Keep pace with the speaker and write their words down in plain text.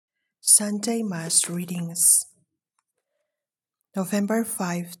Sunday Mass Readings, November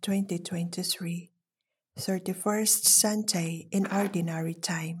 5, 2023, 31st Sunday in Ordinary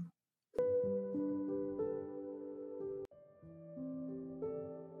Time.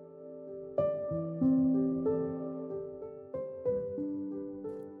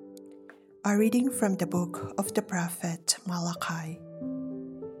 A reading from the book of the prophet Malachi.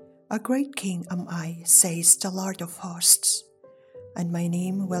 A great king am I, says the Lord of hosts, and my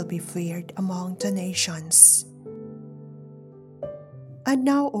name will be feared among the nations. And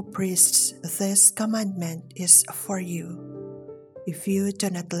now, O priests, this commandment is for you. If you do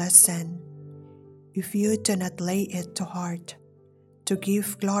not listen, if you do not lay it to heart, to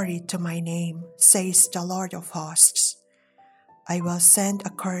give glory to my name, says the Lord of hosts, I will send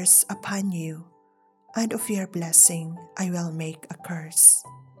a curse upon you, and of your blessing I will make a curse.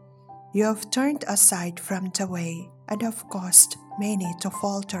 You have turned aside from the way and have caused many to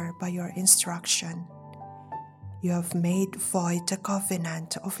falter by your instruction. You have made void the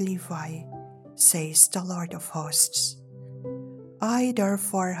covenant of Levi, says the Lord of hosts. I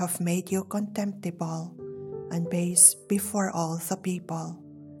therefore have made you contemptible and base before all the people,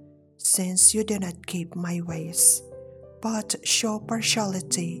 since you do not keep my ways, but show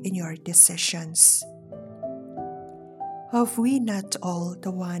partiality in your decisions. Have we not all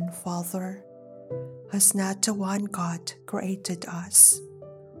the one Father? Has not the one God created us?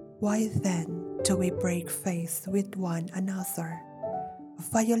 Why then do we break faith with one another,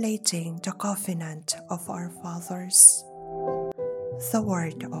 violating the covenant of our fathers? The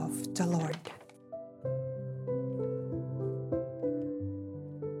word of the Lord.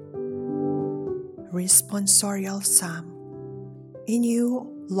 Responsorial Psalm. In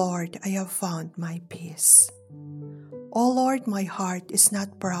you, Lord, I have found my peace. O Lord, my heart is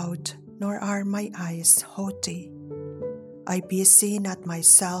not proud, nor are my eyes haughty. I busy not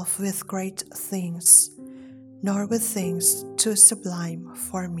myself with great things, nor with things too sublime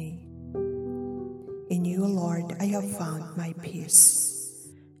for me. In you, Lord, I have found my peace.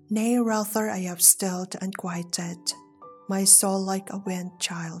 Nay, rather I have stilled and quieted my soul like a weaned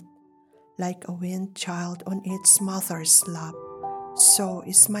child on its mother's lap, so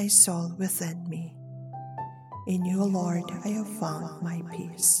is my soul within me. In you, Lord, I have found my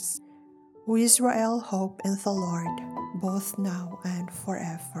peace. O Israel, hope in the Lord, both now and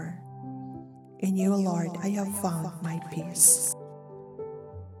forever. In you, Lord, I have found my peace.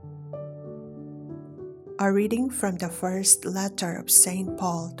 A reading from the first letter of St.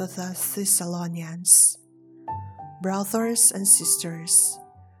 Paul to the Thessalonians. Brothers and sisters,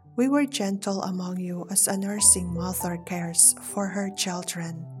 we were gentle among you as a nursing mother cares for her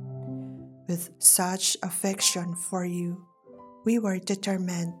children. With such affection for you, we were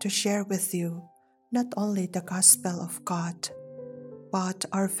determined to share with you not only the gospel of God, but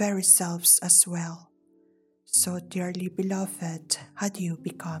our very selves as well. So dearly beloved had you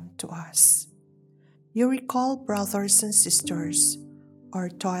become to us. You recall, brothers and sisters, our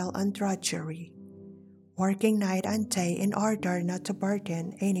toil and drudgery, working night and day in order not to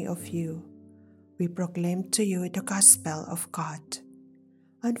burden any of you. We proclaimed to you the gospel of God.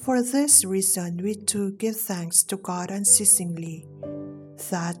 And for this reason we too give thanks to God unceasingly,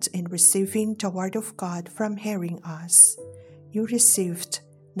 that in receiving the word of God from hearing us, you received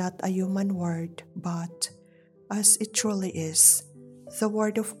not a human word, but, as it truly is, the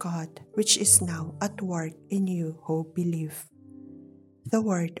word of God, which is now at work in you who believe. The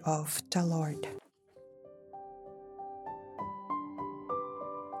word of the Lord.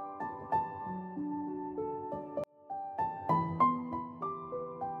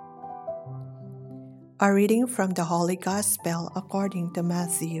 A reading from the Holy Gospel according to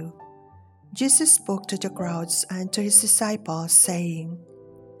Matthew. Jesus spoke to the crowds and to his disciples, saying,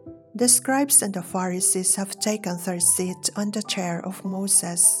 The scribes and the Pharisees have taken their seat on the chair of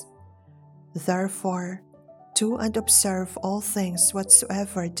Moses. Therefore, do and observe all things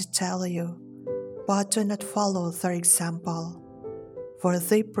whatsoever they tell you, but do not follow their example. For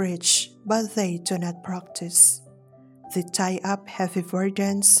they preach, but they do not practice. They tie up heavy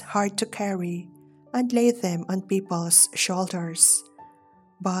burdens hard to carry, and lay them on people's shoulders,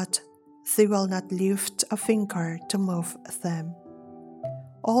 but they will not lift a finger to move them.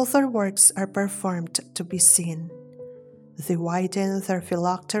 All their works are performed to be seen. They widen their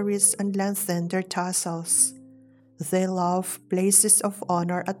phylacteries and lengthen their tassels. They love places of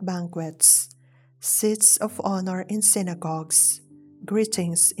honor at banquets, seats of honor in synagogues,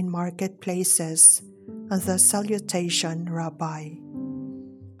 greetings in marketplaces, and the salutation, Rabbi.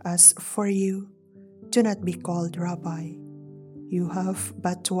 As for you, do not be called Rabbi. You have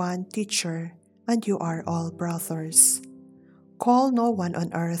but one teacher, and you are all brothers. Call no one on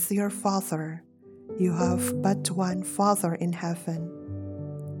earth your father. You have but one Father in heaven.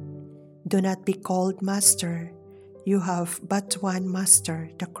 Do not be called Master. You have but one Master,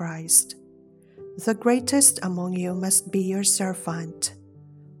 the Christ. The greatest among you must be your servant.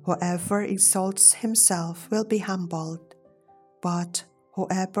 Whoever exalts himself will be humbled, but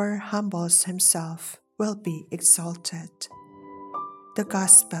whoever humbles himself will be exalted. The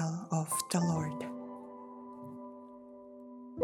Gospel of the Lord.